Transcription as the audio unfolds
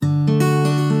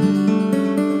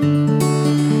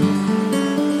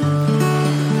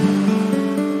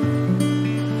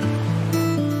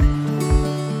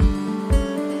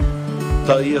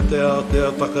ia te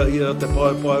taka ia te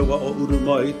pai wa o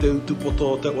urumai te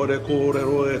utupoto te ore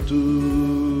kōrero e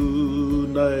tū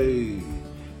nei.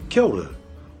 Kia ora.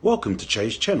 Welcome to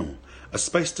Chase Channel, a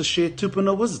space to share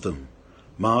tupuna wisdom,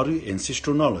 Māori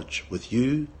ancestral knowledge with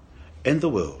you and the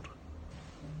world.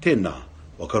 Tēnā,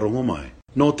 wakarongo mai.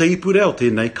 Nō te ipureo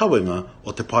tēnei kawenga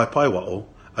o te pai wao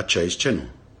a Chase Channel.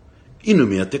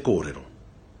 Inumia te kōrero.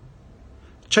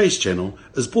 Chase Channel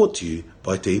is brought to you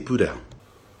by Te Ipureo.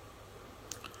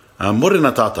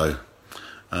 Morena tātou.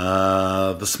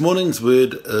 This morning's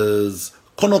word is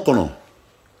kono.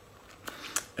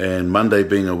 And Monday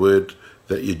being a word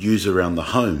that you'd use around the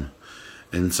home.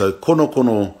 And so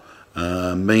kono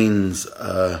means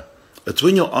it's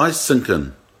when your eyes sink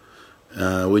in.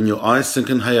 When your eyes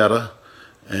sink in, hei ara,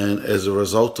 and as a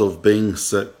result of being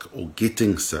sick or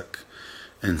getting sick.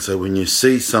 And so when you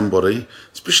see somebody,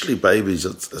 especially babies,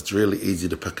 it's really easy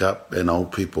to pick up, and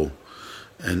old people.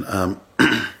 And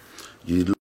you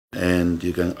look and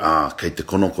you're going, kei te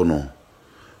kono,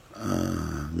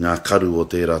 ngā karu o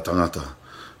tērā tangata.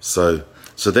 So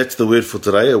that's the word for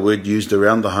today, a word used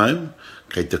around the home,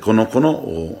 kei te kono,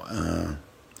 or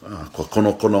ko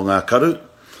kono ngā karu.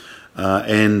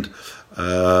 And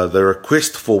the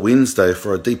request for Wednesday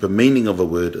for a deeper meaning of a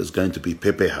word is going to be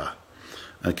pepeha.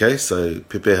 Okay, so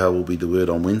pepeha will be the word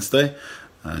on Wednesday.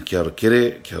 Kia ora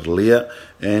kere, kia ora lea,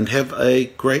 and have a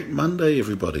great Monday,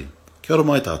 everybody. Kia ora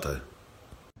mai tātou.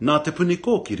 Nā Te Puni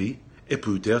Kōkiri e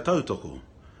Pūtea Tautoko,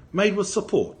 made with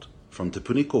support from Te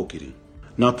Puni Kōkiri.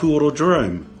 Nā Puoro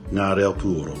Jerome, Ngā Reo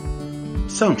Puoro.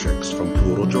 Soundtracks from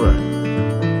Puoro Jerome.